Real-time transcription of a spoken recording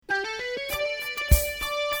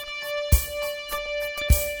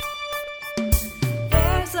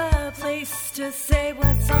Just say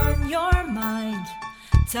what's on your mind.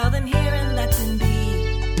 Tell them here and let them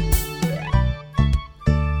be.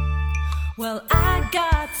 Well, I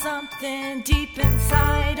got something deep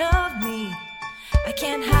inside of me. I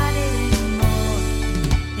can't hide it anymore.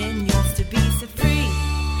 It needs to be set free.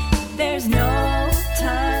 There's no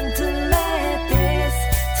time to let this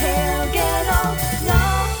tale get old. No,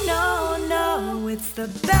 no, no. It's the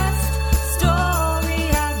best story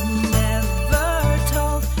I've never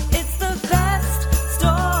told. It's the best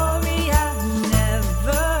story I've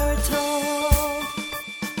never told.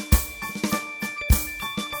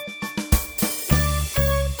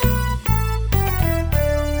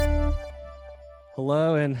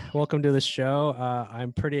 Hello and welcome to the show.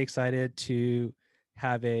 I'm pretty excited to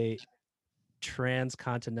have a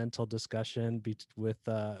transcontinental discussion with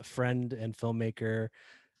friend and filmmaker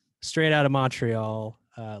straight out of Montreal,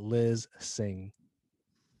 Liz Singh.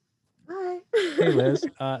 Hi. Hey, Liz.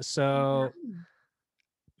 So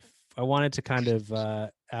I wanted to kind of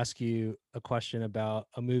ask you a question about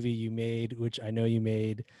a movie you made, which I know you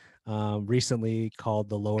made recently, called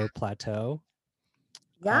The Lower Plateau.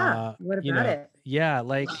 Yeah. What about it? Yeah,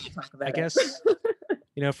 like Love to talk about I it. guess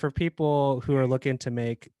for people who are looking to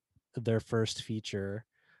make their first feature,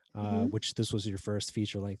 Mhm. which this was your first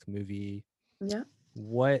feature-length movie, Yeah.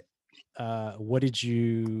 what did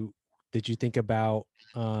you think about?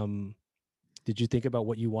 Did you think about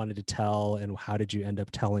what you wanted to tell, and how did you end up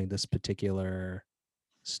telling this particular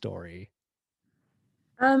story?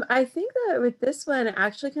 I think that with this one, it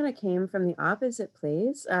actually kind of came from the opposite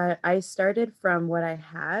place. I started from what I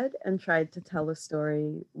had and tried to tell a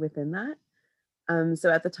story within that.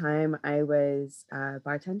 So at the time, I was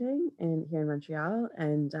bartending here in Montreal,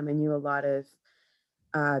 and I knew a lot of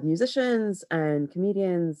musicians and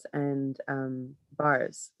comedians and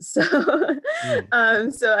bars. So,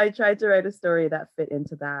 so I tried to write a story that fit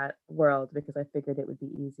into that world because I figured it would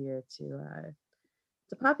be easier to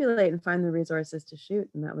populate and find the resources to shoot.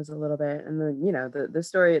 And that was a little bit. And then the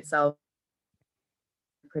story itself,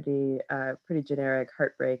 pretty generic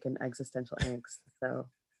heartbreak and existential angst. So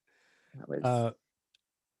that was readily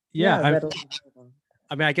available.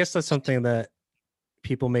 I mean, I guess that's something that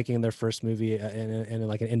people making their first movie in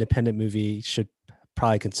like an independent movie should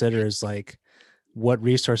probably consider, is like, what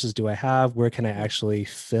resources do I have? Where can I actually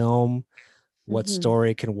film? What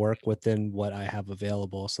story can work within what I have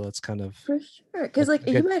available? So that's kind of for sure. Because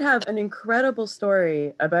you might have an incredible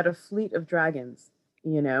story about a fleet of dragons.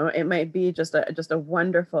 It might be just a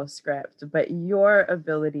wonderful script, but your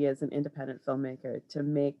ability as an independent filmmaker to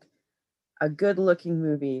make a good-looking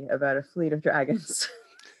movie about a fleet of dragons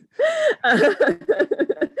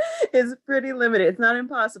is pretty limited. It's not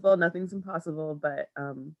impossible. Nothing's impossible, but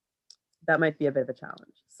that might be a bit of a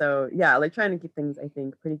challenge. So yeah, like trying to keep things, I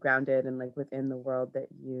think, pretty grounded and like within the world that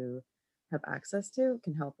you have access to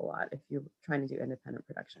can help a lot if you're trying to do independent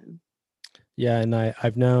production. Yeah, and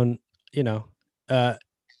I've known,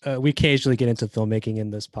 we occasionally get into filmmaking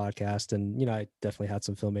in this podcast, and I definitely had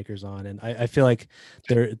some filmmakers on, and I feel like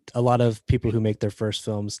there a lot of people who make their first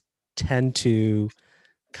films tend to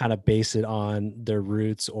kind of base it on their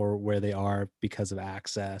roots or where they are because of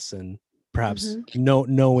access and perhaps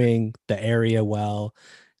knowing the area well,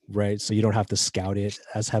 right? So you don't have to scout it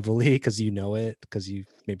as heavily because you know it, because you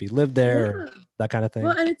maybe lived there, or that kind of thing.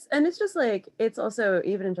 Well, and it's just like, it's also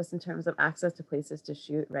even just in terms of access to places to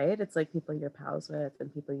shoot, right? It's like people you're pals with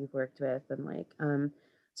and people you've worked with, and like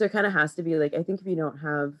so it kind of has to be like, I think if you don't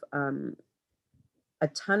have a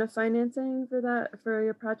ton of financing for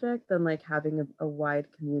your project, then like having a wide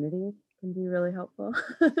community can be really helpful.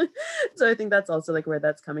 So I think that's also like where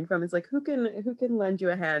that's coming from. It's like, who can lend you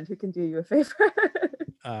a hand, who can do you a favor.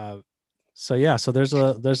 So there's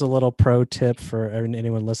a little pro tip for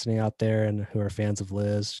anyone listening out there and who are fans of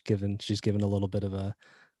Liz, she's given a little bit of a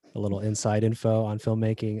little inside info on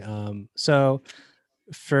filmmaking. So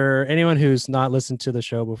for anyone who's not listened to the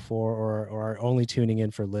show before, or are only tuning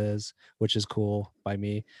in for Liz, which is cool by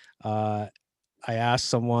me, I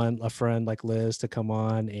asked a friend like Liz, to come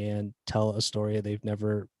on and tell a story they've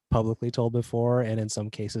never publicly told before, and in some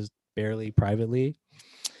cases barely privately,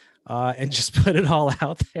 and just put it all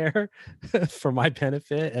out there for my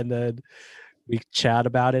benefit. And then we chat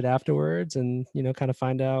about it afterwards and, kind of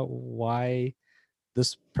find out why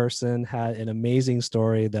this person had an amazing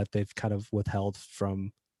story that they've kind of withheld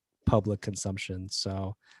from public consumption.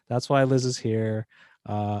 So that's why Liz is here.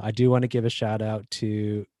 I do want to give a shout out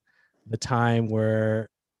to the time where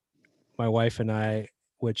my wife and I,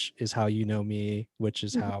 which is how you know me, which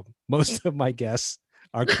is how most of my guests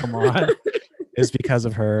are come on, is because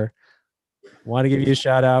of her. Want to give you a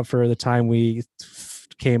shout out for the time we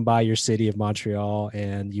came by your city of Montreal,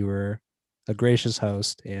 and you were a gracious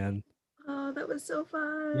host, and Oh, that was so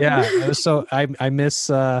fun. yeah, it was so I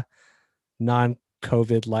miss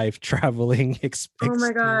non-COVID life traveling. Oh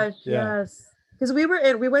my gosh, Yeah. yes. Because we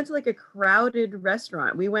went to like a crowded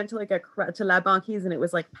restaurant. We went to like to La Banquise and it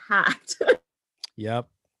was like packed. Yep.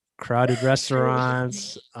 Crowded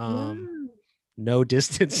restaurants. Yeah. No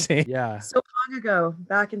distancing. Yeah. So long ago,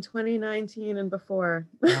 back in 2019 and before.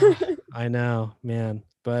 I know, man.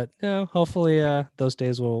 But hopefully those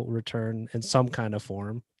days will return in some kind of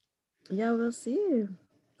form. Yeah, we'll see.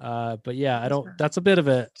 But yeah, I don't that's a bit of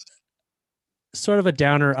a sort of a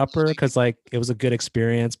downer upper because like it was a good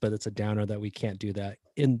experience, but it's a downer that we can't do that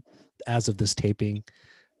as of this taping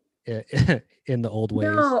in the old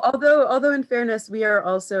ways. No, although in fairness, we are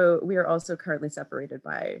also currently separated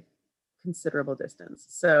by considerable distance.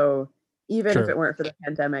 So even if it weren't for the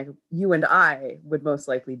pandemic, you and I would most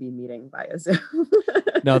likely be meeting via Zoom.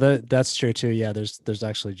 No, that's true too. Yeah, there's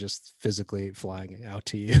actually just physically flying out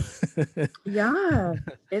to you. Yeah,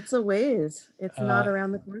 it's a ways. It's not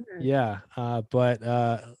around the corner. Yeah, but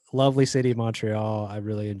lovely city, Montreal. I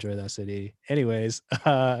really enjoy that city. Anyways,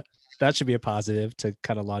 that should be a positive to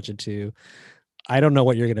kind of launch into. I don't know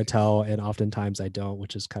what you're going to tell, and oftentimes I don't,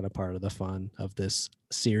 which is kind of part of the fun of this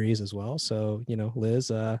series as well. So,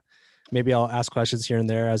 Liz, maybe I'll ask questions here and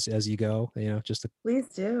there as you go, just to please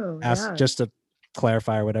do ask, just to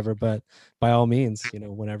clarify or whatever, but by all means,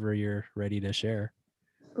 whenever you're ready to share.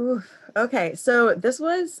 Oof. Okay. So this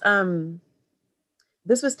was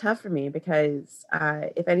tough for me because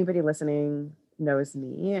if anybody listening knows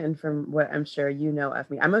me, and from what I'm sure you know of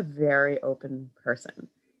me, I'm a very open person.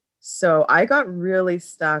 So I got really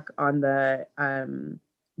stuck on the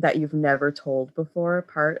that you've never told before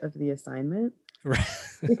part of the assignment. Right.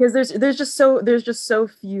 Because there's just so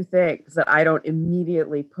few things that I don't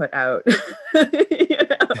immediately put out.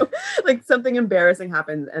 Like something embarrassing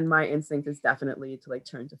happens and my instinct is definitely to like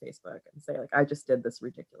turn to Facebook and say like I just did this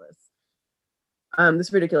ridiculous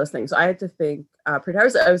thing. So I had to think pretty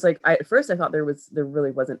hard. I was like, at first I thought there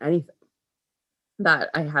really wasn't anything that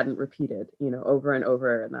I hadn't repeated, over and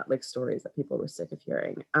over, and that like stories that people were sick of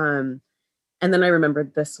hearing. And then I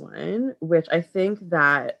remembered this one, which I think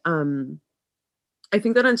that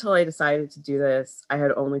until I decided to do this, I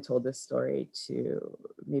had only told this story to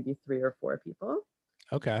maybe 3 or 4 people.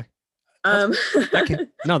 Okay.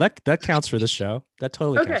 That counts for this show. That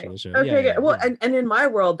totally counts for the show. Okay, yeah. Well, and in my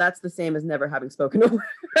world, that's the same as never having spoken a word.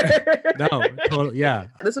 No, totally, yeah.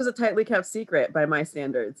 This was a tightly kept secret by my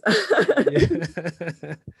standards.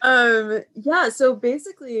 Yeah. So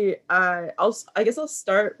basically, I guess I'll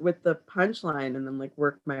start with the punchline and then like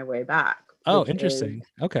work my way back. Oh, interesting.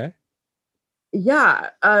 Okay.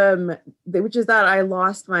 Yeah. Which is that I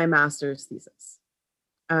lost my master's thesis.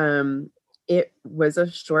 It was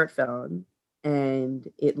a short film and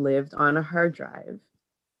it lived on a hard drive,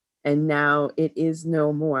 and now it is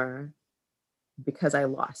no more because I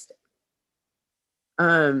lost it.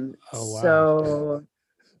 Oh, wow. So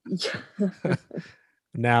yeah.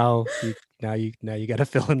 now you got to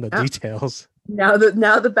fill in the details. Now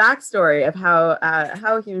the backstory of how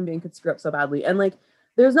a human being could screw up so badly, and like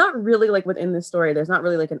there's not really like within this story, there's not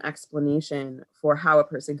really like an explanation for how a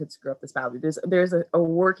person could screw up this badly. There's a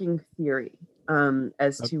working theory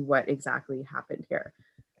as to what exactly happened here.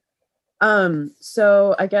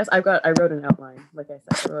 So I guess I wrote an outline, like I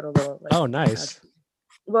said. I wrote a little like, oh, nice.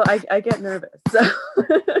 Well, I get nervous. So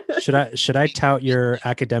should I tout your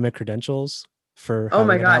academic credentials for oh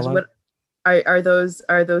my gosh, what are those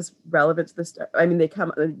relevant to the story? I mean,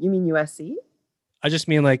 you mean USC? I just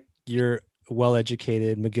mean like you're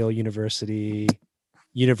well-educated, McGill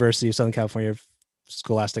University of Southern California,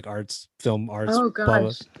 Scholastic Arts, Film Arts. Oh gosh. Blah,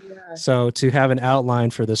 blah. Yeah. So to have an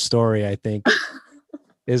outline for the story, I think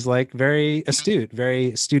is like very astute,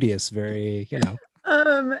 very studious, very,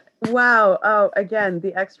 Wow. Oh, again,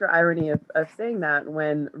 the extra irony of saying that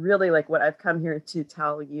when really like what I've come here to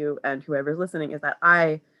tell you and whoever's listening is that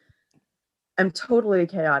I am totally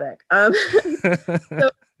chaotic. So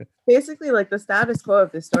basically, like the status quo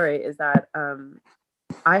of this story is that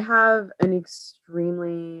I have an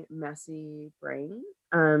extremely messy brain.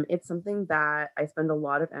 It's something that I spend a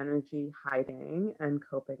lot of energy hiding and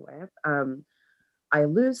coping with. I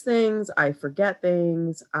lose things, I forget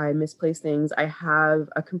things, I misplace things. I have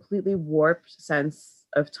a completely warped sense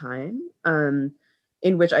of time,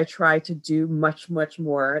 in which I try to do much, much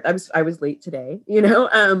more. I was late today,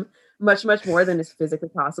 much, much more than is physically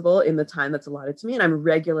possible in the time that's allotted to me. And I'm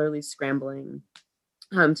regularly scrambling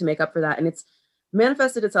to make up for that. And it's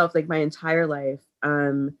manifested itself like my entire life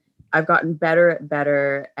I've gotten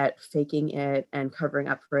better at faking it and covering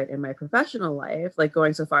up for it in my professional life, like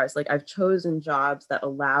going so far as like I've chosen jobs that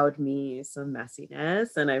allowed me some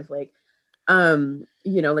messiness, and I've like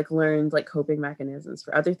like learned like coping mechanisms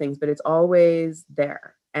for other things, but it's always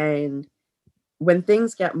there. And when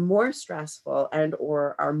things get more stressful and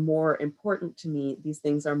or are more important to me, these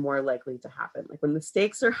things are more likely to happen. Like when the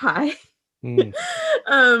stakes are high,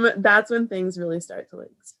 that's when things really start to like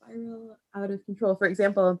spiral out of control. For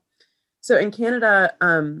example, so in Canada,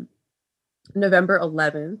 November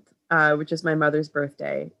 11th, which is my mother's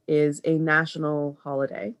birthday, is a national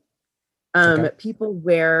holiday. People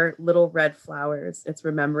wear little red flowers. It's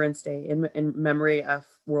Remembrance Day in memory of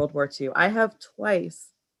World War II. I have twice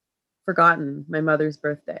forgotten my mother's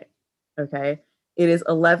birthday. Okay. It is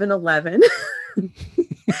 11/11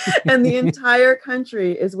 and the entire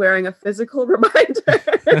country is wearing a physical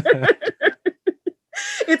reminder.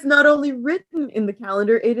 It's not only written in the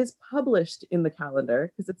calendar, it is published in the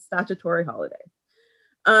calendar because it's statutory holiday.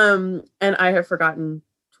 And I have forgotten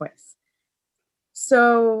twice.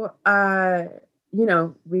 So, you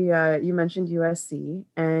mentioned USC,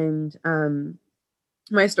 and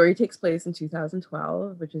my story takes place in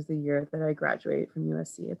 2012, which is the year that I graduate from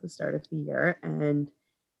USC at the start of the year. And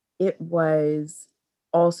it was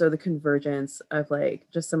also the convergence of like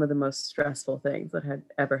just some of the most stressful things that had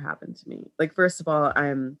ever happened to me. Like, first of all,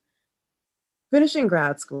 I'm finishing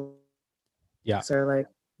grad school. Yeah. So like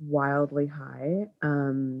wildly high.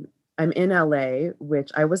 I'm in LA,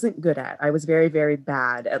 which I wasn't good at. I was very, very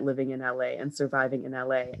bad at living in LA and surviving in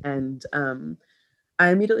LA. And I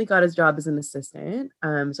immediately got a job as an assistant.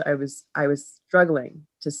 So I was struggling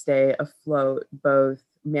to stay afloat, both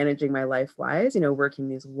managing my life wise, working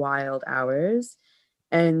these wild hours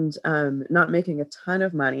and not making a ton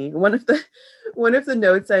of money. One of the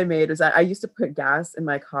notes I made was that I used to put gas in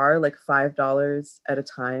my car like $5 at a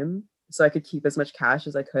time so I could keep as much cash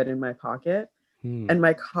as I could in my pocket. And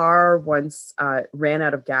my car once ran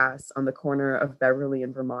out of gas on the corner of Beverly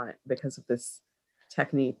and Vermont because of this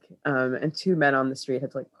technique. And two men on the street had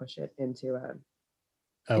to like push it into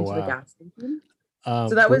the gas station.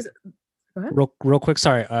 So that was real quick.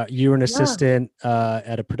 Sorry. You were an assistant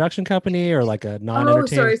at a production company or like a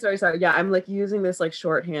non-entertainment? Oh, sorry. Yeah, I'm like using this like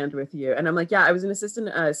shorthand with you. And I'm like, yeah, I was an assistant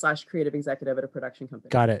 / creative executive at a production company.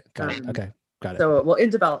 Got it. Okay. Got it. So, well, in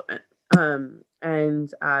development.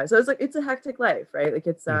 So it's a hectic life, right? Like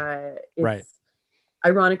it's right.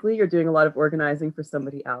 Ironically, you're doing a lot of organizing for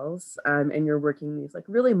somebody else, and you're working these like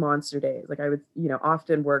really monster days. Like I would,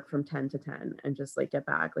 often work from 10 to 10 and just like get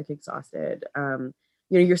back like exhausted.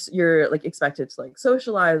 You're like expected to like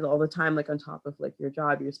socialize all the time, like on top of like your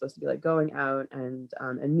job. You're supposed to be like going out and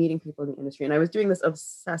meeting people in the industry. And I was doing this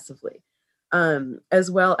obsessively,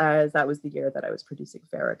 as well as that was the year that I was producing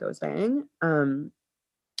Farrah Goes Bang.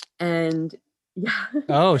 And yeah.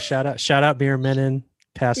 Oh, shout out Mira Menon,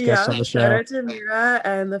 past guest on the show. Shout out to Mira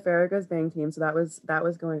and the Farrah Goes Bang team. So that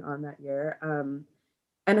was going on that year. And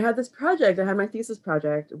I had this project. I had my thesis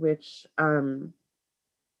project, which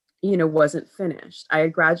wasn't finished. I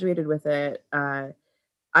had graduated with it. I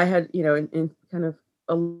had, in kind of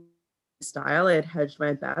a style, I had hedged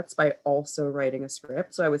my bets by also writing a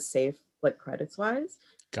script, so I was safe like credits wise.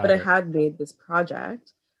 I had made this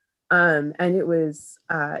project. And it was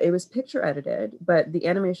picture edited, but the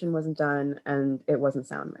animation wasn't done and it wasn't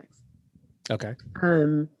sound mixed. Okay.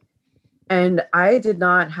 And I did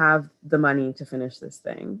not have the money to finish this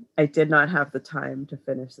thing. I did not have the time to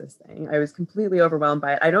finish this thing. I was completely overwhelmed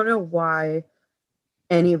by it. I don't know why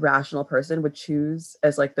any rational person would choose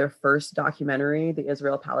as like their first documentary the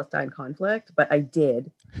Israel-Palestine conflict, but I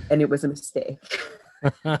did, and it was a mistake.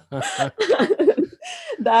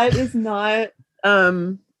 That is not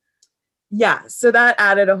so that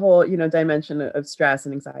added a whole dimension of stress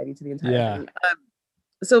and anxiety to the entire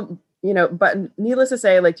thing. But needless to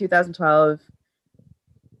say, like 2012,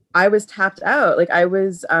 I was tapped out. Like I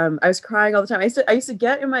was crying all the time. I used to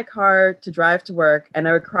get in my car to drive to work, and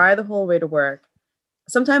I would cry the whole way to work.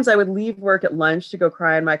 Sometimes I would leave work at lunch to go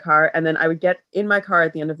cry in my car, and then I would get in my car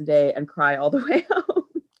at the end of the day and cry all the way home.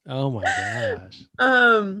 Oh my gosh.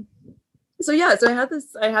 So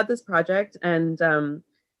I had this project, and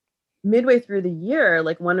midway through the year,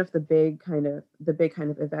 like one of the big kind of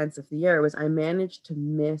events of the year was I managed to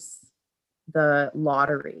miss the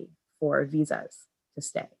lottery for visas to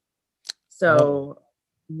stay. So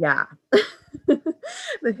the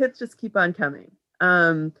hits just keep on coming.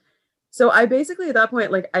 So I basically at that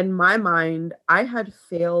point, like in my mind, I had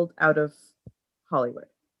failed out of Hollywood.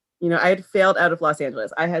 I had failed out of Los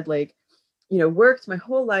Angeles. I had like, worked my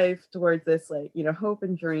whole life towards this like, hope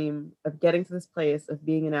and dream of getting to this place, of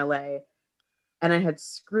being in LA. and I had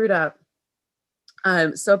screwed up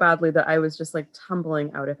so badly that I was just like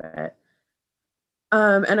tumbling out of it.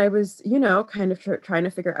 And I was, kind of trying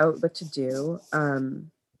to figure out what to do.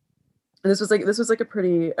 And this was like a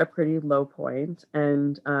pretty low point.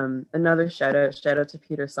 And another shout out to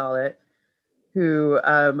Peter Solid, who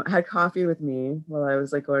had coffee with me while I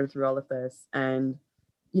was like going through all of this. And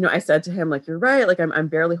I said to him, like, you're right, like I'm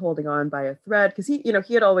barely holding on by a thread, because he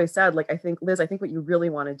had always said, like, I think, Liz, I think what you really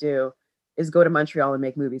want to do is go to Montreal and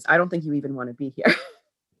make movies. I don't think you even want to be here.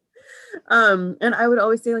 And I would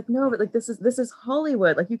always say, like, no, but like this is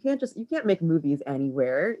Hollywood. Like you can't make movies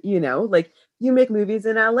anywhere, like you make movies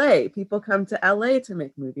in LA. People come to LA to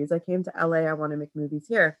make movies. I came to LA, I want to make movies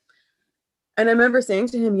here. And I remember saying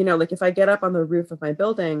to him, like, if I get up on the roof of my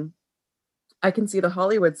building, I can see the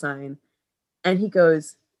Hollywood sign. And he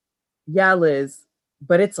goes, yeah, Liz,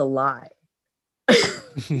 but it's a lie.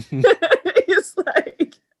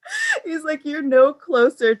 he's like, you're no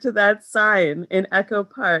closer to that sign in Echo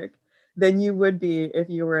Park than you would be if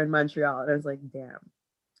you were in Montreal. And I was like, damn.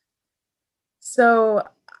 So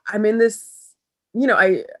I'm in this,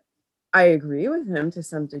 I agree with him to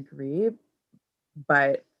some degree,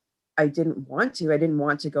 but I didn't want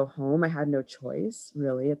to go home. I had no choice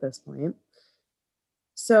really at this point.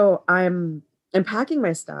 So I'm packing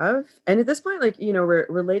my stuff. And at this point, like,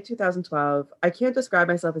 we're late 2012. I can't describe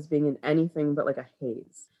myself as being in anything but like a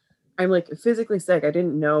haze. I'm like physically sick. I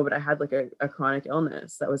didn't know, but I had like a chronic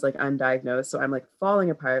illness that was like undiagnosed. So I'm like falling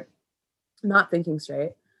apart, not thinking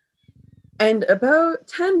straight. And about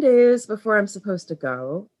 10 days before I'm supposed to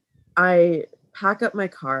go, I pack up my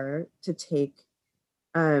car to take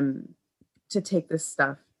this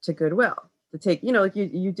stuff to Goodwill, to take, like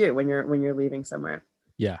you do when you're leaving somewhere.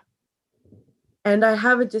 Yeah. And I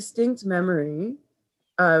have a distinct memory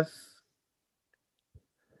of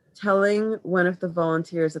telling one of the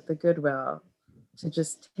volunteers at the Goodwill to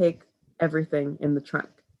just take everything in the trunk.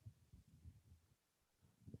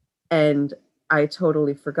 And I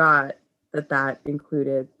totally forgot that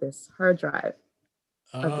included this hard drive.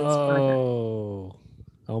 Oh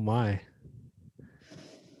my.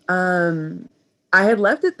 I had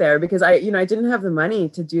left it there because I didn't have the money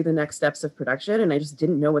to do the next steps of production, and I just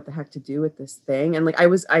didn't know what the heck to do with this thing. And like I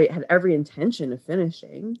had every intention of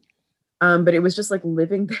finishing, but it was just like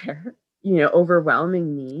living there,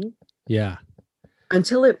 overwhelming me. Yeah.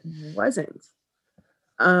 Until it wasn't.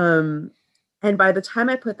 And by the time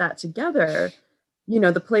I put that together,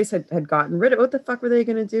 the place had gotten rid of. What the fuck were they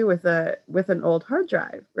going to do with an old hard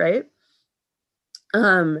drive, right?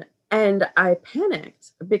 And I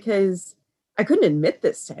panicked because I couldn't admit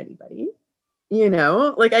this to anybody,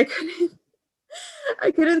 like I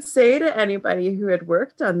couldn't say to anybody who had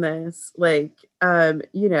worked on this, like, and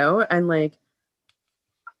like,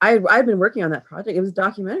 I'd been working on that project. It was a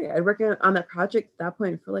documentary. I'd worked on that project at that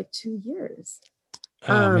point for like 2 years.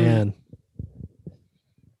 Oh man.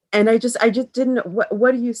 And I just didn't know,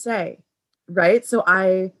 what do you say? Right. So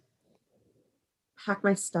I packed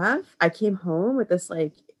my stuff. I came home with this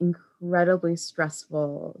like incredibly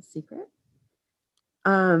stressful secret.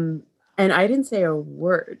 And I didn't say a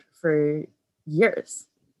word for years.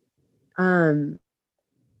 Back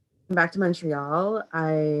to Montreal,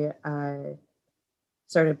 I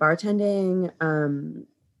started bartending.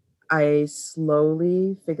 I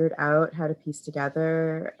slowly figured out how to piece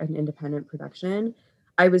together an independent production.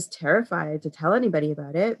 I was terrified to tell anybody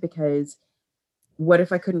about it because what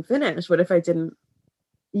if I couldn't finish? What if I didn't,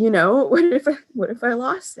 what if I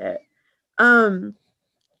lost it?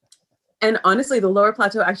 And honestly, the Lower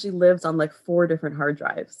Plateau actually lives on like 4 different hard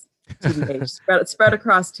drives, TBH, spread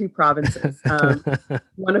across 2 provinces.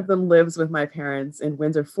 One of them lives with my parents in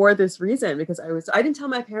Windsor for this reason, because I didn't tell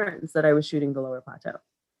my parents that I was shooting the Lower Plateau.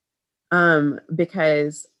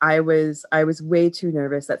 Because I was way too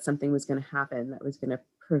nervous that something was going to happen that was going to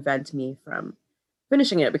prevent me from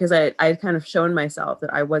finishing it, because I had kind of shown myself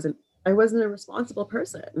that I wasn't a responsible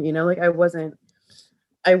person, like I wasn't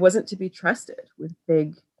to be trusted with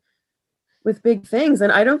big things.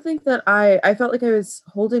 And I don't think that I felt like I was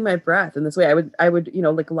holding my breath in this way. I would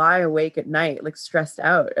like lie awake at night, like stressed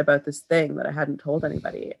out about this thing that I hadn't told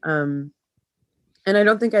anybody. And I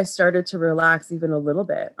don't think I started to relax even a little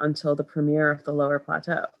bit until the premiere of the Lower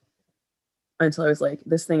Plateau. Until I was like,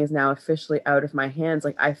 this thing is now officially out of my hands.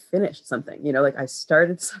 Like I finished something, like I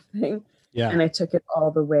started something, and I took it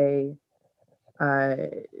all the way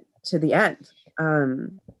to the end.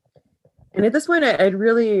 And at this point, I'd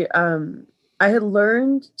really, I had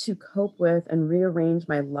learned to cope with and rearrange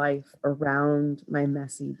my life around my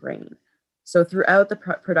messy brain. So throughout the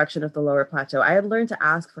production of the Lower Plateau, I had learned to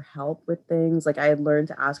ask for help with things. Like I had learned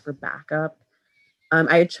to ask for backup.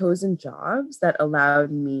 I had chosen jobs that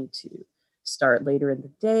allowed me to start later in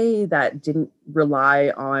the day, that didn't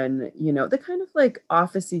rely on, the kind of like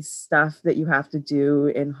officey stuff that you have to do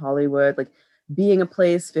in Hollywood, like being a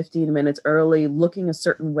place 15 minutes early, looking a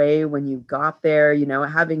certain way when you got there,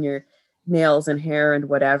 having your nails and hair and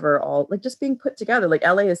whatever, all like just being put together. Like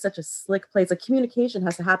LA is such a slick place. Like communication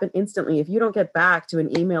has to happen instantly. If you don't get back to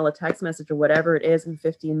an email, a text message, or whatever it is in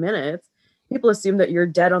 15 minutes, people assume that you're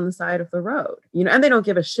dead on the side of the road, and they don't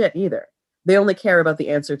give a shit either. They only care about the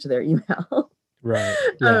answer to their email. Right.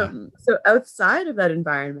 Yeah. So outside of that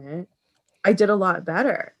environment, I did a lot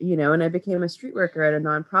better, and I became a street worker at a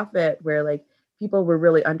nonprofit where like people were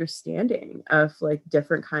really understanding of like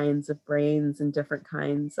different kinds of brains and different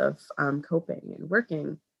kinds of coping and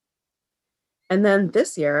working. And then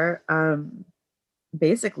this year,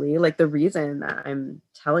 basically, like the reason that I'm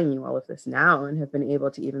telling you all of this now and have been able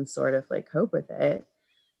to even sort of like cope with it,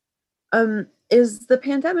 is the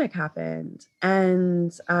pandemic happened.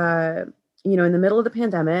 And in the middle of the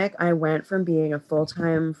pandemic, I went from being a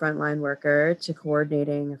full-time frontline worker to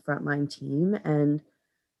coordinating a frontline team. And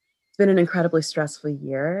it's been an incredibly stressful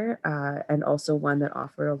year, and also one that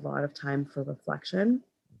offered a lot of time for reflection.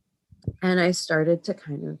 And I started to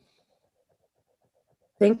kind of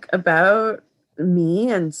think about me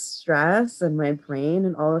and stress and my brain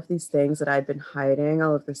and all of these things that I'd been hiding,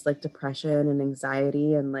 all of this like depression and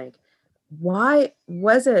anxiety, and like, why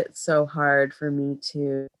was it so hard for me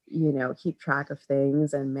to, keep track of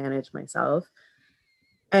things and manage myself?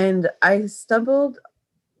 And I stumbled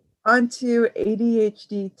onto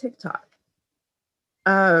ADHD TikTok.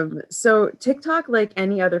 So TikTok, like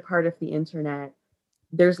any other part of the internet,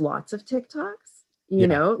 there's lots of TikToks,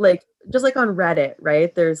 like just like on Reddit,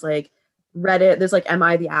 right? There's like Reddit, there's like Am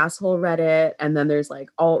I the Asshole Reddit, and then there's like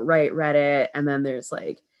alt-right Reddit, and then there's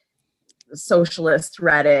like socialist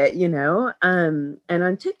Reddit, and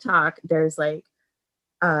on TikTok there's like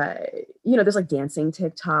there's like dancing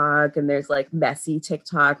TikTok, and there's like messy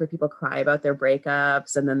TikTok where people cry about their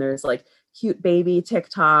breakups, and then there's like cute baby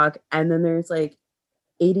TikTok, and then there's like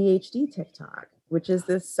ADHD TikTok, which is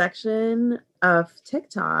this section of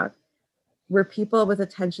TikTok where people with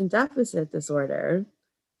attention deficit disorder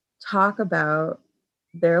talk about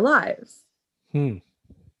their lives.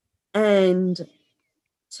 And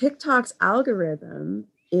TikTok's algorithm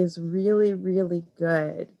is really, really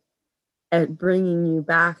good at bringing you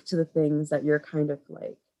back to the things that you're kind of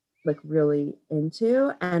like really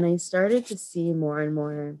into. And I started to see more and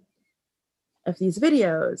more of these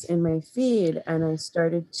videos in my feed, and I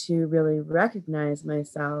started to really recognize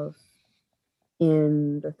myself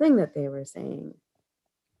in the thing that they were saying.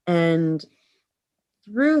 And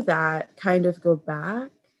through that, kind of go back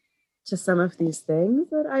to some of these things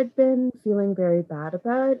that I'd been feeling very bad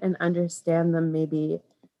about and understand them maybe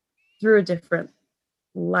through a different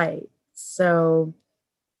light. So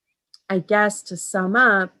I guess to sum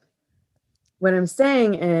up, what I'm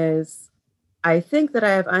saying is I think that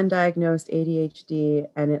I have undiagnosed ADHD,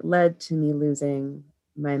 and it led to me losing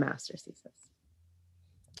my master's thesis.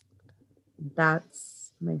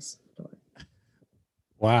 That's my story.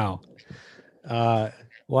 Wow.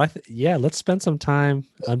 Well, let's spend some time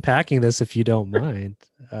unpacking this if you don't mind.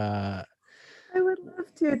 I would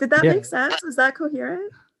love to. Did that make sense? Was that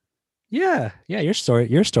coherent? Yeah. Your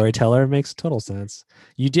storyteller makes total sense.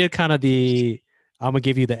 You did kind of I'm gonna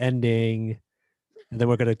give you the ending, and then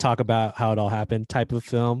we're gonna talk about how it all happened type of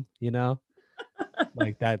film,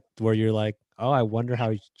 like that, where you're like, oh, I wonder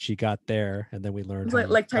how she got there, and then we learned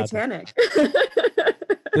like Titanic.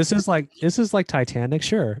 This is like Titanic,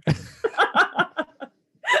 sure.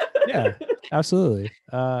 Yeah, absolutely.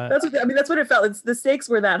 That's what it felt. The stakes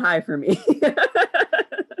were that high for me.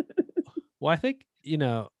 Well, I think,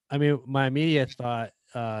 my immediate thought,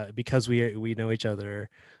 because we know each other,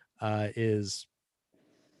 is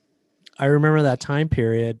I remember that time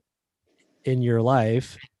period in your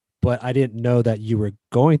life, but I didn't know that you were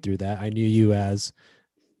going through that. I knew you as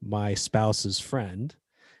my spouse's friend.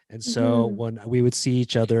 And so when we would see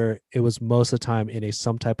each other, it was most of the time in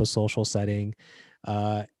some type of social setting.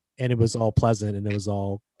 And it was all pleasant and it was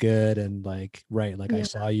all good. And like, right. Like I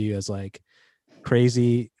saw you as like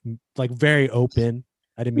crazy, like very open.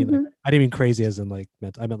 I didn't mean crazy as in like,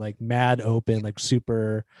 I meant like mad open, like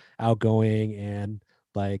super outgoing and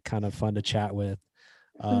like kind of fun to chat with.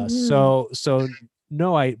 So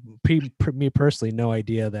no, me personally, no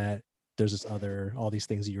idea that there's all these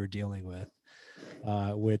things that you were dealing with,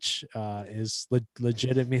 which is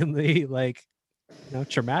legitimately like,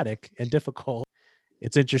 traumatic and difficult.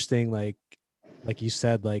 It's interesting, like you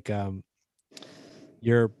said, like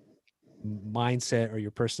your mindset or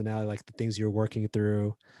your personality, like the things you're working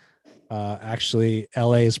through Actually,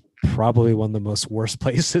 LA is probably one of the most worst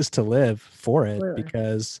places to live for it Really?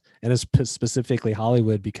 because, and it's specifically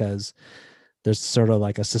Hollywood, because there's sort of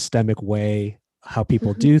like a systemic way how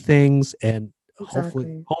people Mhm. do things, and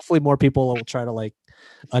Exactly. hopefully more people will try to like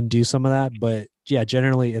undo some of that. But yeah,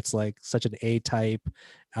 generally it's like such an A type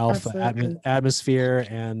alpha Absolutely. atmosphere,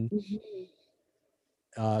 and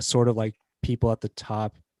Mhm. sort of like people at the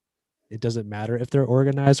top, it doesn't matter if they're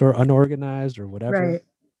organized or unorganized or whatever. Right.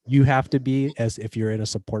 You have to be, as if you're in a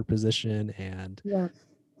support position, and Yeah.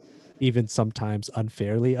 even sometimes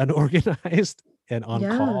unfairly unorganized and on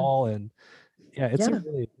Yeah. call. And yeah, Yeah. it's a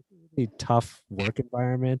really tough work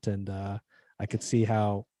environment. And I could see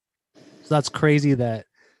how, so that's crazy that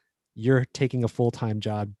you're taking a full-time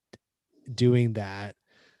job doing that,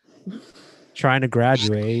 trying to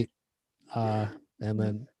graduate, and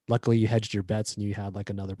then luckily you hedged your bets and you had like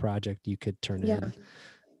another project you could turn Yeah. in,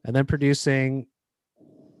 and then producing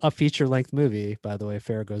a feature-length movie, by the way,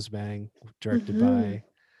 Fair Goes Bang, directed Hmm. by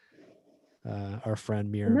our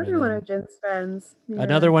friend Mira Another one Minnan. of Jen's friends.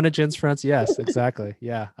 Another Mira. one of Jin's friends. Yes, exactly.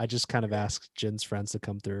 Yeah, I just kind of asked Jin's friends to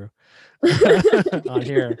come through on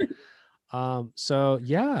here. So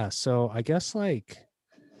yeah, so I guess like,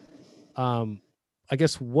 um, I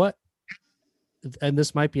guess what, and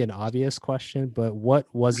this might be an obvious question, but what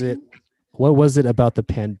was it? What was it about the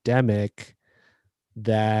pandemic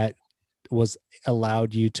that was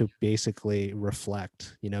allowed you to basically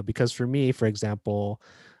reflect? You know, because for me, for example,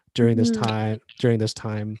 Hmm. during this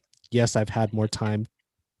time, yes, I've had more time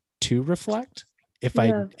to reflect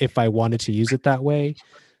Yeah. if I wanted to use it that way,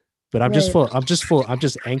 but Right. I'm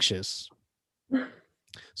just anxious.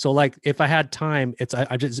 So like if I had time, it's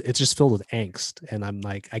just filled with angst, and I'm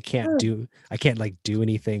like Yeah. I can't like do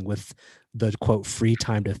anything with the quote free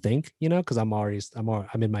time to think, you know, because I'm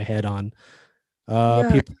in my head on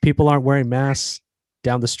Yeah. people aren't wearing masks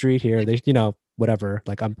down the street here. They, you know, whatever.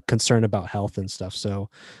 Like I'm concerned about health and stuff. So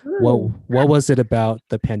Really. what was it about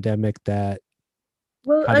the pandemic that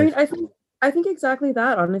Well, kind I of, mean, I think exactly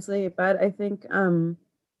that, honestly. But I think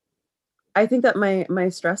that my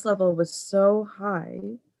stress level was so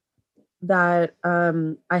high that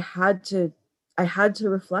I had to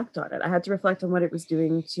reflect on it. I had to reflect on what it was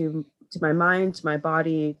doing to my mind, to my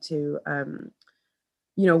body, to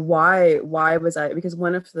why was I, because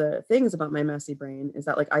one of the things about my messy brain is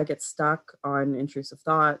that like I get stuck on intrusive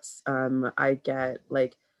thoughts. I get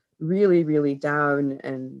like really, really down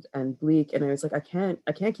and bleak. And I was like, I can't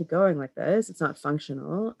keep going like this. It's not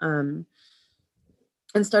functional.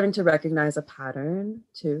 And starting to recognize a pattern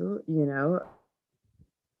too,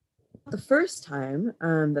 the first time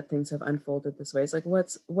that things have unfolded this way. It's like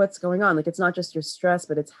what's going on? Like it's not just your stress,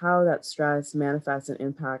 but it's how that stress manifests and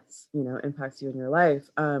impacts you in your life.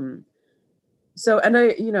 So and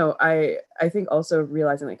I think also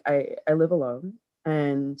realizing like I live alone,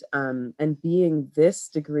 and being this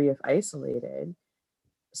degree of isolated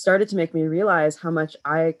started to make me realize how much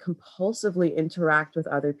I compulsively interact with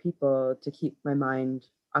other people to keep my mind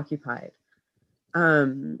occupied.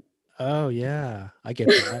 Um oh yeah, I get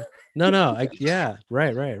that. No, yeah,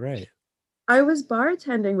 right. I was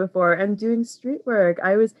bartending before and doing street work.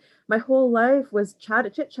 My whole life was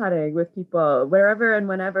chit-chatting with people wherever and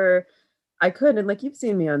whenever I could. And like you've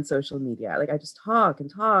seen me on social media, like I just talk and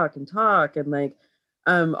talk and talk. And like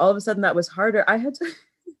all of a sudden that was harder. I had to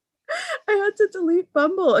I had to delete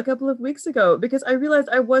Bumble a couple of weeks ago because I realized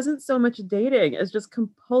I wasn't so much dating as just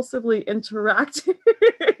compulsively interacting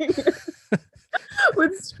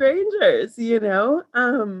with strangers.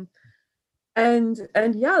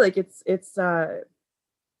 And yeah, like it's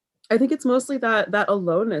I think it's mostly that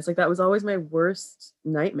aloneness. Like that was always my worst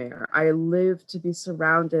nightmare. I live to be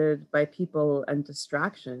surrounded by people and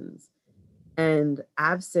distractions. And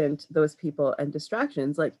absent those people and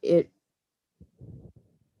distractions, like it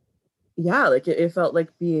felt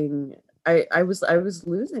like being I was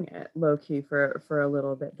losing it low key for a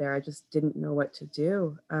little bit there. I just didn't know what to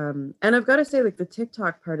do. And I've got to say, like the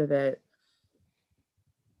TikTok part of it,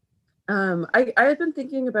 I had been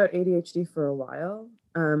thinking about ADHD for a while.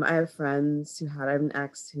 I have friends I have an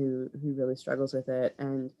ex who really struggles with it,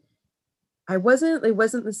 and it wasn't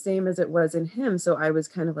the same as it was in him. So I was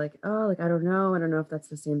kind of like, oh, like I don't know if that's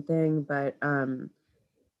the same thing, but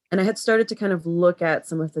and I had started to kind of look at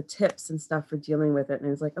some of the tips and stuff for dealing with it, and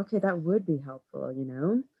I was like, okay, that would be helpful.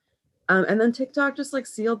 And then TikTok just like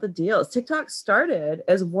sealed the deal. TikTok started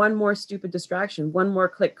as one more stupid distraction, one more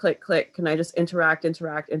click, click, click. Can I just interact,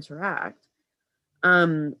 interact, interact?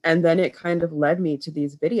 And then it kind of led me to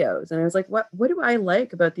these videos. And I was like, what do I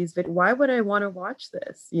like about these videos? Why would I want to watch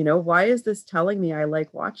this? Why is this telling me I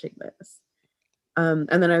like watching this? And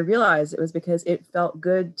then I realized it was because it felt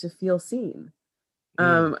good to feel seen.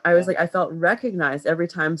 I was like, I felt recognized every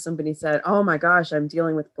time somebody said, "Oh my gosh, I'm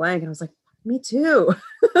dealing with blank," and I was like, "Me too."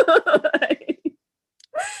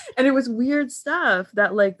 And it was weird stuff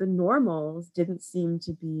that like the normals didn't seem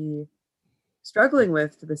to be struggling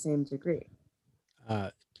with to the same degree.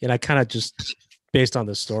 And I kind of just based on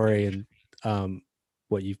the story and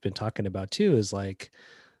what you've been talking about too is like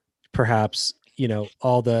perhaps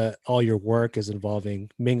all your work is involving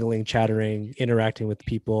mingling, chattering, interacting with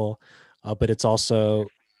people, but it's also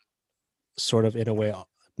sort of in a way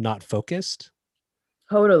not focused.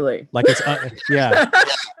 Totally. Like it's yeah.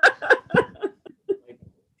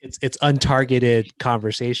 It's untargeted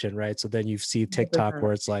conversation, right? So then you see TikTok 100%.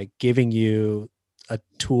 where it's like giving you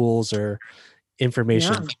tools or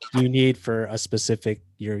information you need for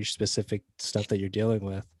your specific stuff that you're dealing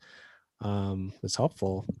with. It's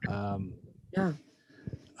helpful. Yeah.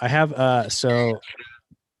 I have a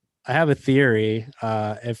theory,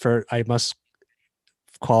 and I must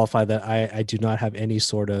qualify that I do not have any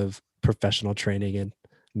sort of professional training in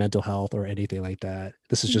mental health or anything like that.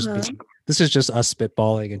 This is just us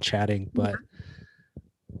spitballing and chatting, but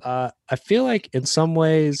I feel like in some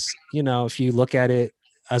ways, if you look at it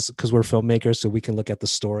because we're filmmakers, so we can look at the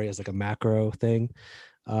story as like a macro thing.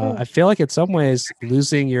 I feel like in some ways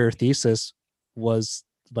losing your thesis was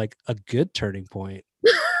like a good turning point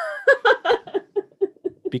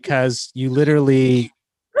because you literally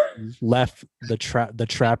left the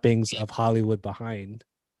trappings of Hollywood behind,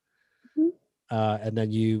 and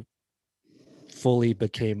then you fully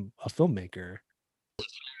became a filmmaker.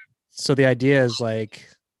 So the idea is like,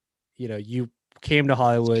 you came to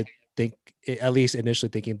Hollywood, at least initially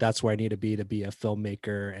thinking that's where I need to be a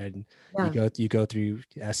filmmaker, and you go through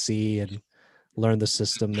SC and learn the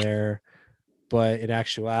system there. But in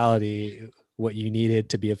actuality, what you needed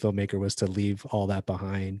to be a filmmaker was to leave all that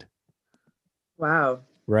behind. Wow.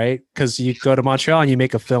 Right? Because you go to Montreal and you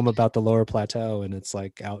make a film about the Lower Plateau, and it's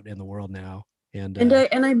like out in the world now. And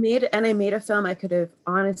I made a film I could have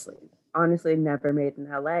honestly never made in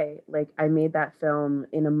LA. Like I made that film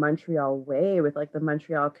in a Montreal way with like the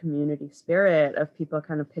Montreal community spirit of people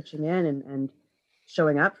kind of pitching in and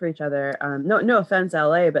showing up for each other. No offense,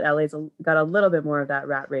 LA, but LA's got a little bit more of that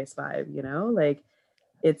rat race vibe, like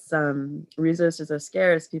it's resources are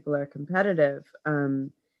scarce, people are competitive,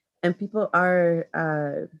 and people are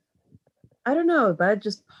I don't know, but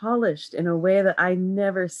just polished in a way that I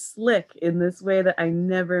never slick in this way that I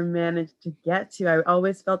never managed to get to. I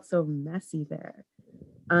always felt so messy there.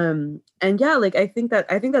 And yeah, like I think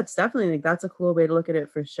that's definitely like that's a cool way to look at it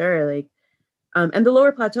for sure. Like and the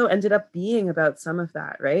Lower Plateau ended up being about some of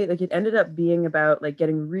that, right? Like it ended up being about like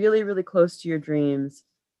getting really, really close to your dreams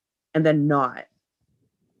and then not.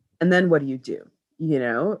 And then what do?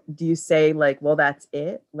 Do you say like, well, that's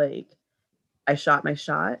it? Like I shot my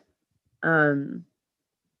shot?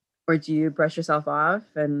 Or do you brush yourself off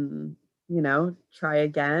and, try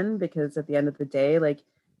again? Because at the end of the day, like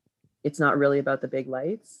it's not really about the big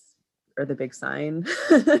lights or the big sign.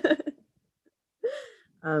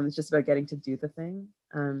 It's just about getting to do the thing.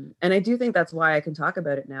 And I do think that's why I can talk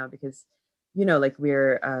about it now because, like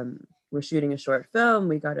we're shooting a short film.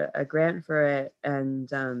 We got a grant for it.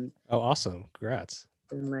 And oh, awesome. Congrats.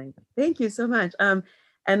 And like, thank you so much.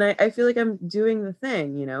 And I feel like I'm doing the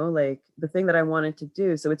thing, like the thing that I wanted to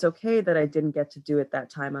do. So it's okay that I didn't get to do it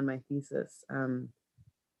that time on my thesis.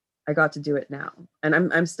 I got to do it now.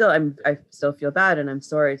 And I still feel bad. And I'm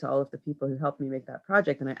sorry to all of the people who helped me make that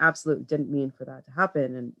project. And I absolutely didn't mean for that to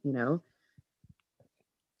happen. And,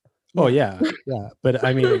 Oh, yeah. Yeah. But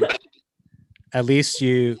I mean, at least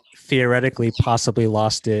you theoretically possibly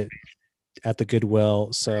lost it at the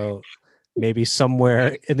Goodwill. So maybe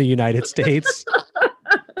somewhere in the United States,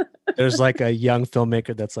 there's like a young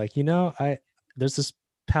filmmaker that's like, there's this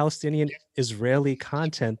Palestinian Israeli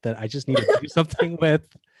content that I just need to do something with.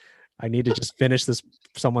 I need to just finish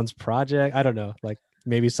someone's project. I don't know, like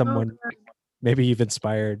maybe maybe you've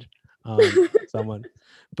inspired someone.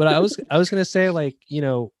 But I was gonna say like,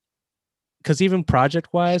 because even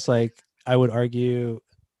project wise, like I would argue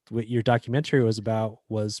what your documentary was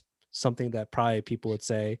something that probably people would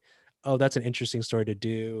say, oh, that's an interesting story to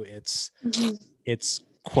do. It's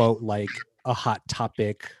quote like a hot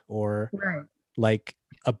topic or right. like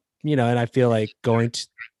and I feel like going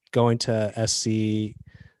to SC,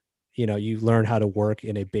 you learn how to work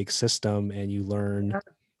in a big system and you learn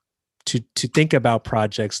to think about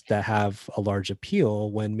projects that have a large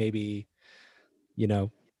appeal when maybe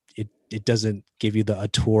it doesn't give you a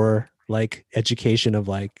tour like education of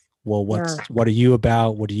like, well, what are you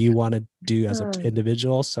about, what do you want to do as an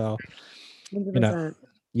individual? So 100%.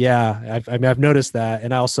 Yeah, I mean, I've noticed that,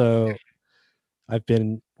 and also I've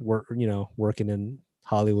been working in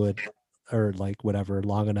Hollywood or like whatever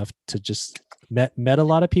long enough to just met a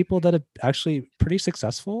lot of people that are actually pretty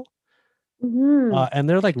successful, Hmm. and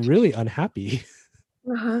they're like really unhappy.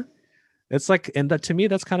 Uh-huh. It's like, and that to me,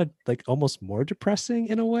 that's kind of like almost more depressing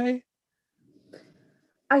in a way.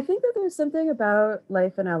 I think that there's something about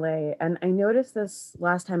life in LA, and I noticed this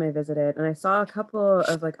last time I visited, and I saw a couple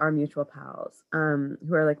of like our mutual pals,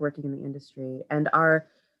 who are like working in the industry and are,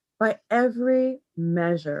 by every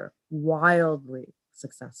measure, wildly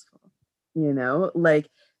successful. You know, like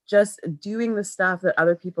just doing the stuff that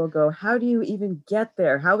other people go, how do you even get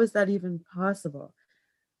there? How is that even possible?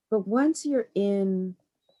 But once you're in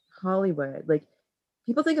Hollywood, like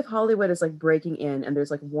people think of Hollywood as like breaking in and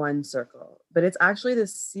there's like one circle, but it's actually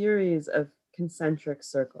this series of concentric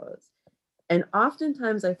circles. And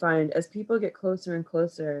oftentimes I find as people get closer and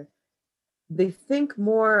closer, they think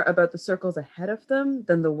more about the circles ahead of them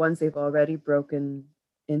than the ones they've already broken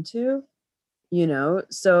into, you know?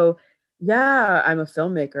 So, yeah, I'm a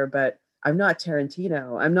filmmaker, but I'm not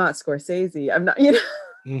Tarantino. I'm not Scorsese. I'm not, you know?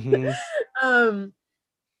 Hmm. um,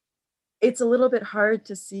 it's a little bit hard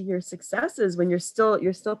to see your successes when you're still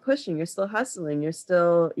pushing, you're still hustling, you're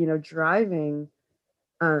still, driving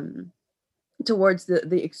um towards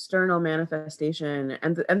the external manifestation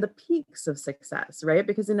and the peaks of success, right?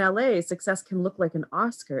 Because in LA, success can look like an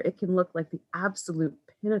Oscar. It can look like the absolute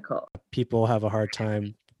pinnacle. People have a hard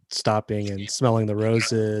time stopping and smelling the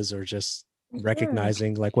roses or just Yeah.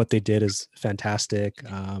 recognizing like what they did is fantastic.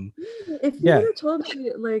 If you Yeah, would have told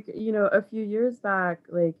me, like, a few years back,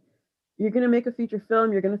 like, you're gonna make a feature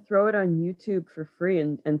film, you're gonna throw it on YouTube for free,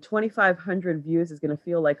 and 2,500 views is gonna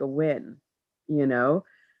feel like a win, you know?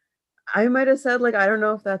 I might have said, like, I don't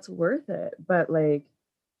know if that's worth it, but like,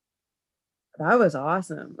 that was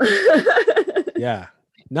awesome. yeah.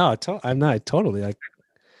 No, I'm not totally like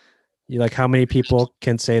you. Like, how many people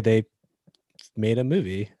can say they made a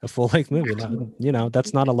movie, a full length movie? Not,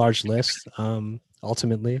 that's not a large list.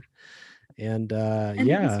 Ultimately, and And it was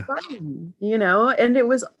yeah, fun, and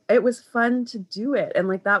it was fun to do it. And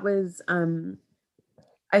like that was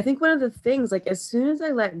I think one of the things, like as soon as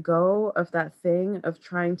I let go of that thing of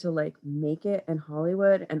trying to like make it in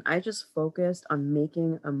Hollywood and I just focused on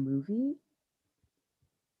making a movie,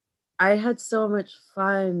 I had so much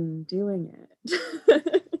fun doing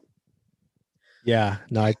it. yeah.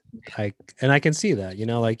 No, and I can see that.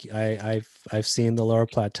 Like I've seen the Lower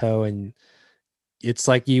Plateau, and it's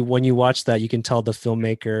like when you watch that, you can tell the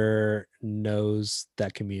filmmaker knows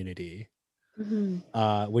that community,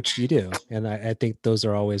 Mhm. which you do. And I think those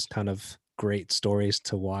are always kind of great stories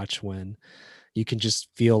to watch when you can just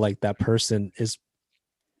feel like that person is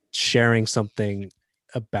sharing something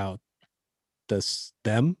about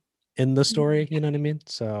them in the story. You know what I mean?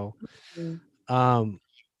 So, Mhm. um,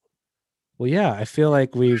 well, yeah, I feel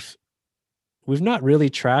like we've not really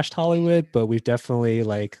trashed Hollywood, but we've definitely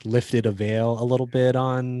like lifted a veil a little bit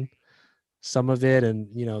on some of it. And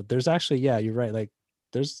there's actually, yeah, you're right. Like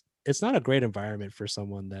it's not a great environment for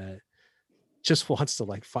someone that just wants to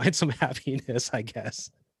like find some happiness, I guess.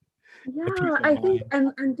 A peace Yeah, of I think,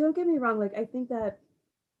 mind. and don't get me wrong, like I think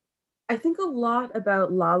a lot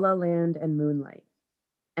about La La Land and Moonlight.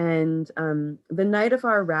 And the night of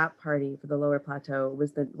our wrap party for the Lower Plateau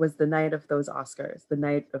was the night of those Oscars, the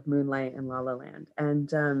night of Moonlight and La La Land.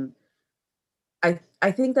 And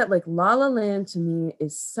I think that like La La Land to me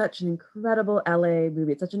is such an incredible LA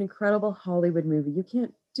movie. It's such an incredible Hollywood movie. You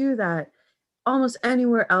can't do that almost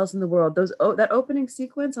anywhere else in the world. That opening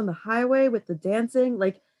sequence on the highway with the dancing,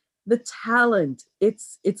 like the talent,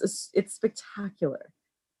 it's spectacular,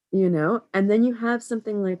 And then you have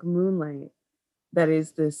something like Moonlight that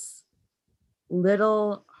is this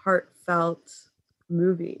little heartfelt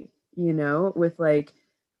movie, with like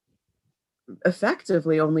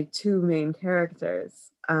effectively only two main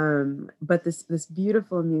characters. But this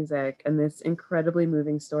beautiful music and this incredibly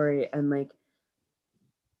moving story, and like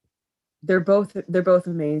they're both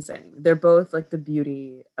amazing. They're both like the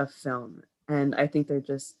beauty of film. And I think they're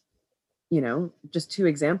just two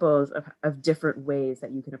examples of different ways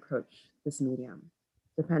that you can approach this medium,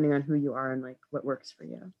 depending on who you are and like what works for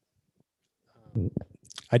you.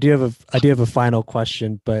 I do have a final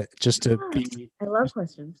question, but just to Yeah, be I love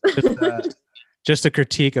questions. just just a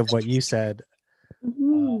critique of what you said.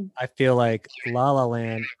 Hmm. I feel like La La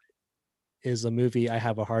Land is a movie I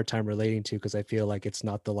have a hard time relating to because I feel like it's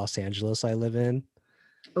not the Los Angeles I live in.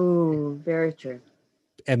 Oh, very true.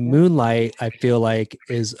 And Yep. Moonlight, I feel like,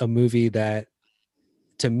 is a movie that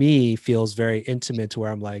to me feels very intimate, to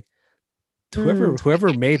where I'm like, Mm,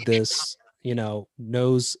 whoever made this,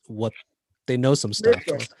 knows what they know some stuff.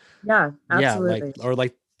 Lived it. Yeah, Yeah, like absolutely. or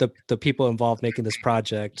like the people involved making this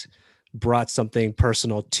project brought something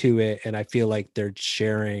personal to it, and I feel like they're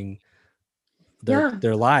sharing Yeah.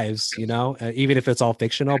 their lives, you know, even if it's all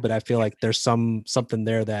fictional. But I feel like there's something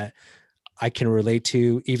there that I can relate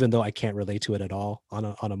to, even though I can't relate to it at all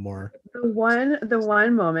on a more. The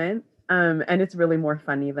one moment, and it's really more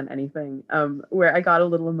funny than anything, where I got a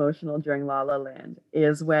little emotional during La La Land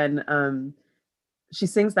is when she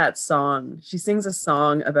sings that song. She sings a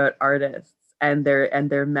song about artists and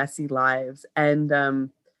their messy lives. And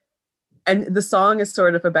the song is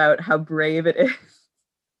sort of about how brave it is,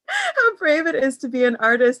 how brave it is to be an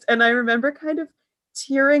artist. And I remember kind of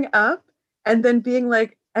tearing up and then being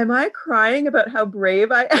like, am I crying about how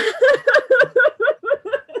brave I am?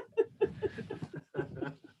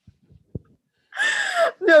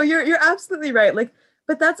 No, you're absolutely right. Like,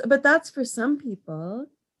 but that's for some people,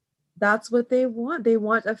 that's what they want. They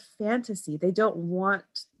want a fantasy. They don't want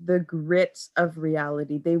the grit of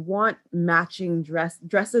reality. They want matching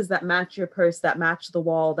dresses that match your purse, that match the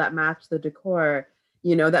wall, that match the decor,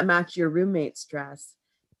 that match your roommate's dress.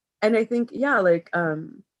 And I think, yeah, like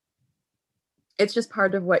it's just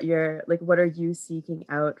part of what you're like, what are you seeking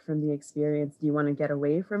out from the experience? Do you want to get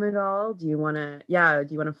away from it all? Do you want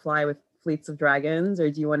to fly with fleets of dragons, or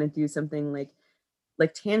do you want to do something like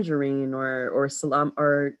Tangerine or Salam,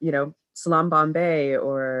 or Salam Bombay,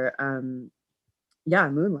 or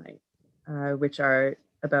Moonlight, which are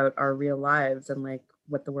about our real lives and like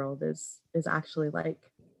what the world is actually like.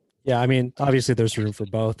 Yeah, I mean, obviously there's room for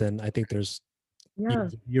both, and I think there's Yeah.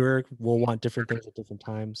 the viewer will want different things at different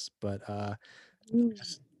times. But Mm.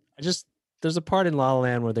 I just there's a part in La La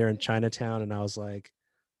Land where they're in Chinatown, and I was like,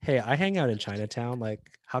 hey, I hang out in Chinatown. Like,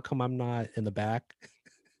 how come I'm not in the back?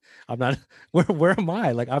 I'm not. Where am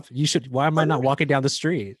I? Like, you should. Why am I One not of, walking down the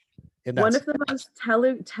street? And one that's of the most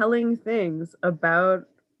telling things about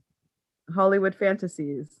Hollywood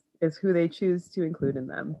fantasies is who they choose to include in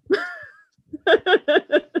them.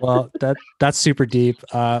 well, that's super deep.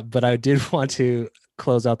 But I did want to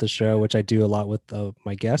close out the show, which I do a lot with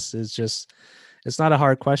my guests. Is just it's not a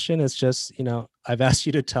hard question. It's just I've asked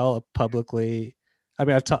you to tell publicly. I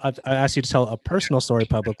mean, I've asked you to tell a personal story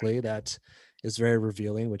publicly that is very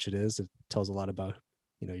revealing, which it is. It tells a lot about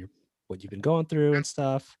your what you've been going through and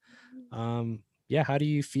stuff. Yeah, how do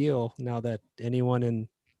you feel now that anyone in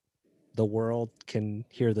the world can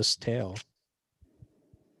hear this tale?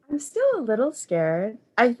 I'm still a little scared.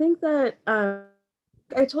 I think that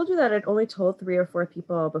I told you that I'd only told 3 or 4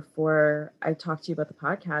 people before I talked to you about the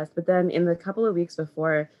podcast. But then in the couple of weeks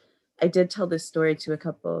before, I did tell this story to a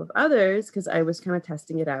couple of others because I was kind of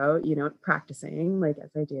testing it out, practicing like as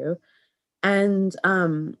I do. And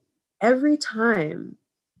every time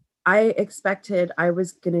I expected I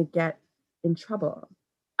was going to get in trouble.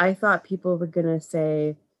 I thought people were going to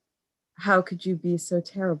say, how could you be so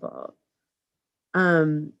terrible?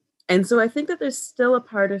 Um, and so I think that there's still a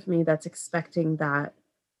part of me that's expecting that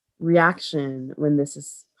reaction when this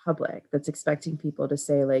is public, that's expecting people to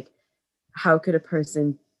say, like, how could a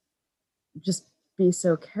person just be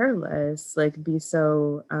so careless, like be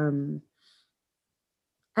so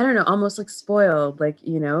I don't know, almost like spoiled, like,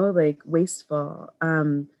 like wasteful.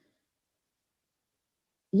 So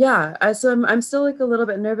I'm still like a little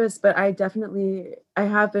bit nervous, but I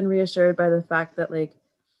have been reassured by the fact that, like,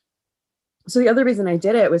 so the other reason I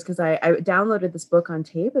did it was because I downloaded this book on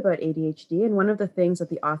tape about ADHD. And one of the things that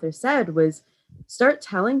the author said was start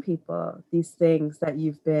telling people these things that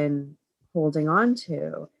you've been holding on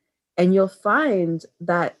to. And you'll find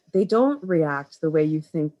that they don't react the way you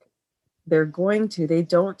think they're going to. They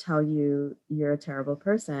don't tell you you're a terrible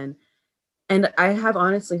person. And I have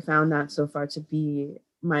honestly found that so far to be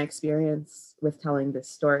my experience with telling this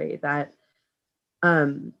story, that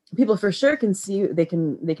people for sure can see, they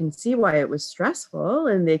can see why it was stressful,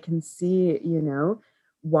 and they can see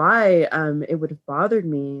why it would have bothered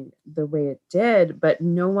me the way it did, but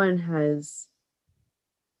no one's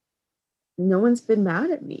been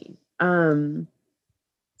mad at me.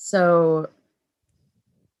 So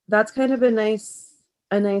that's kind of a nice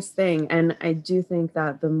thing. And I do think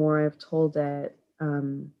that the more I've told it,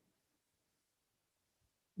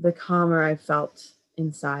 the calmer I felt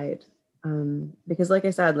inside. Because like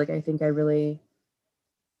I said, like, I think I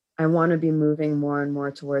want to be moving more and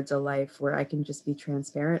more towards a life where I can just be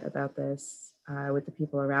transparent about this with the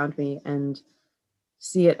people around me and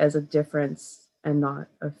see it as a difference and not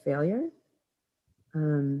a failure.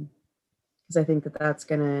 Because I think that that's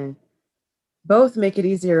going to both make it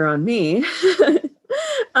easier on me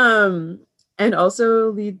and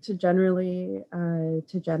also lead to generally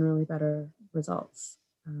better results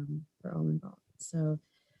for all involved. So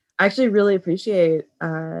I actually really appreciate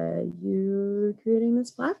you creating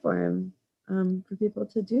this platform for people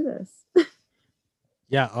to do this.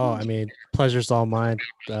 Yeah. Oh, I mean, pleasure's all mine.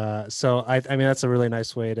 So I mean, that's a really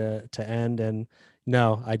nice way to end. And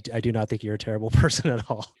no, I do not think you're a terrible person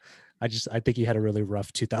at all. I think you had a really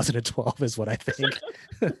rough 2012 is what I think.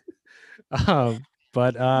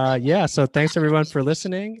 But yeah, so thanks everyone for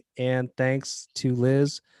listening, and thanks to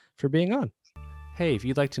Liz for being on. Hey, if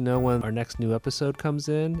you'd like to know when our next new episode comes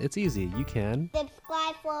in, it's easy. You can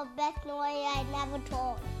subscribe for best story I never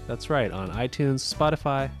told. That's right, on iTunes,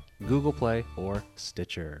 Spotify, Google Play, or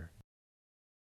Stitcher.